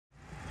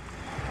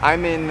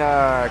I'm in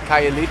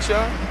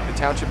Kayelitsha, the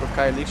township of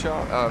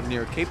Kayelitsha,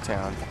 near Cape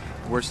Town.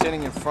 We're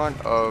standing in front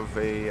of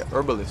a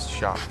herbalist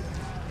shop.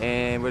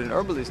 And what an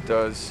herbalist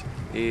does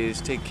is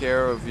take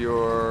care of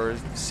your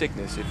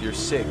sickness. If you're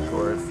sick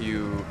or if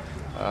you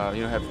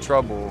have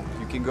trouble,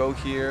 you can go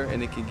here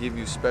and it can give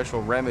you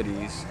special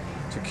remedies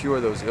to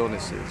cure those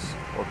illnesses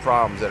or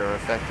problems that are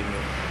affecting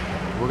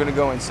you. We're going to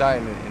go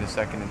inside in a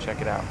second and check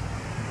it out.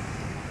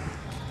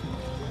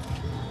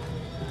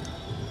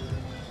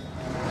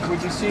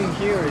 What you're seeing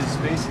here is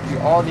basically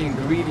all the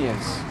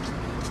ingredients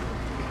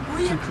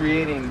to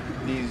creating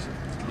these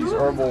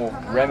herbal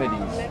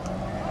remedies.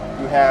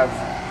 You have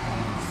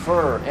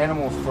fur,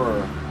 animal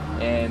fur,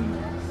 and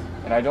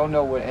I don't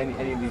know what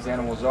any of these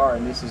animals are,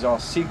 and this is all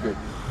secret.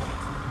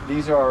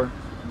 These are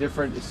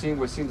different,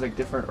 what seems like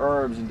different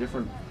herbs and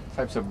different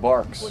types of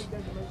barks.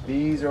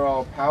 These are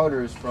all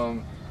powders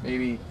from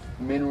maybe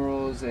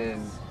minerals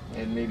and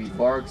maybe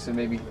barks and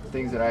maybe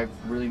things that I have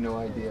really no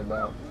idea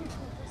about.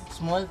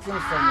 Small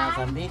things from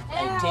Mozambique,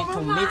 I take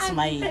to mix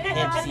my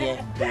herbs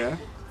here. Yeah.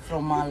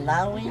 From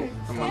Malawi,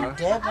 from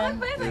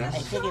Devon,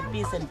 I take a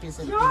piece and piece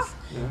and piece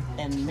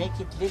and make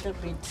it little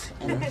bit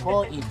and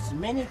pour it.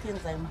 Many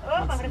things I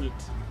mix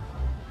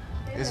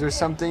it. Is there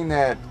something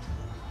that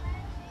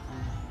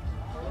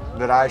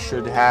I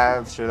should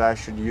have, I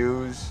should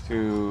use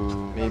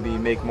to maybe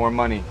make more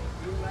money?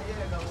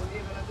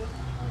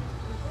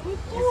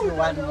 If you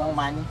want more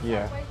money,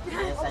 yeah.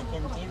 Yes, I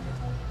can give you.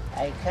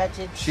 I cut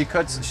it. She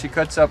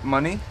cuts up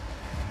money.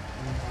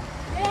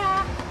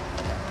 Yeah.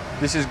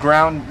 This is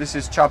ground. This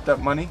is chopped up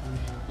money.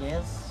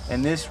 Yes.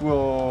 And this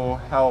will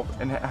help.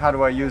 And how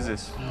do I use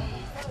this?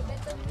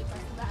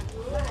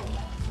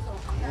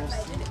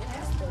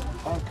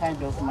 All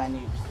kind of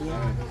money here.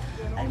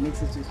 I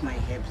mix it with my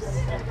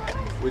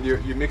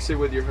herbs. You mix it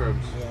with your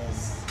herbs.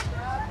 Yes.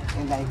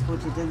 And I put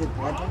it in the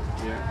bottle.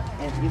 Yeah.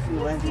 And if you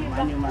want the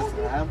money, you must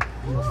rub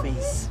your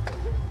face.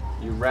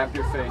 You wrap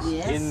your face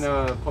in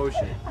the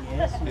potion.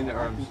 Yes. In the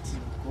herbs.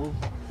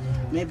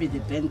 Maybe the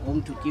bank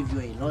going to give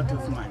you a lot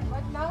of money.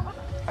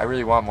 I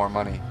really want more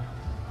money,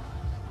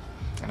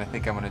 and I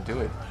think I'm going to do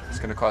it. It's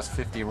going to cost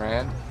 50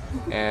 Rand,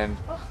 and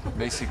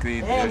basically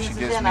she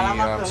gives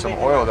me some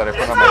oil that I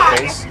put on my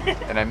face,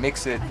 and I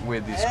mix it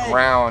with these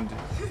ground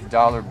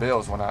dollar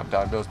bills, well not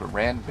dollar bills, but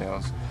Rand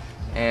bills,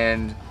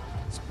 and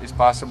it's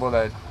possible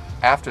that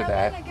after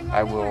that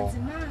I will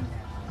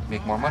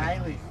make more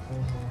money.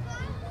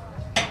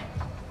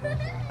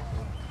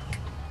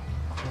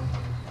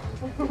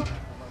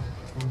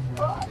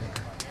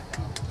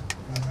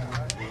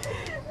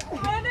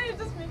 Why are you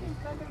just making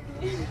fun of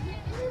me?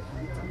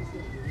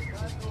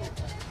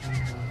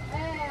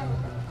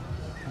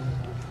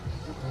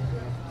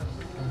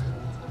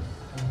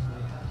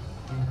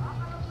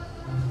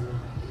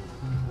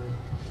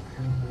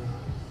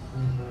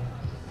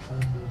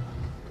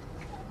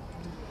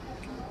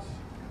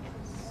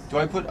 Do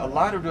I put a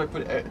lot or do I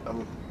put how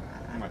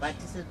much? But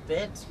this is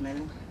bad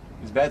smelling.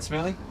 It's bad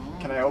smelling?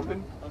 Can I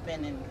open?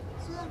 Open and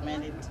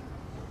smell it.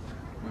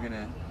 We're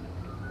gonna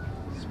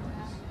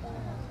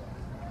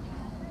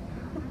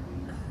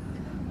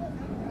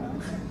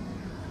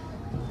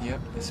Yep,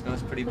 it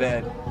smells pretty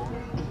bad.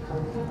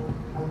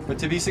 But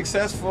to be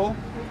successful,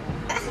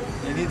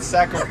 you need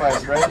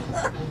sacrifice, right?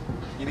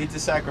 You need to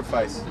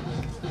sacrifice.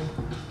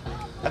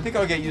 I think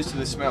I'll get used to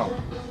the smell.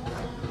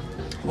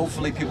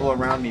 Hopefully people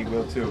around me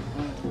will too.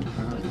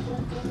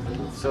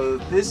 So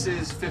this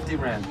is 50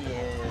 Rand.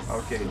 Yes.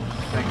 Okay,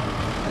 thank you.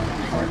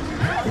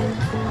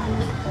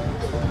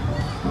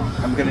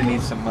 I'm gonna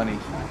need some money.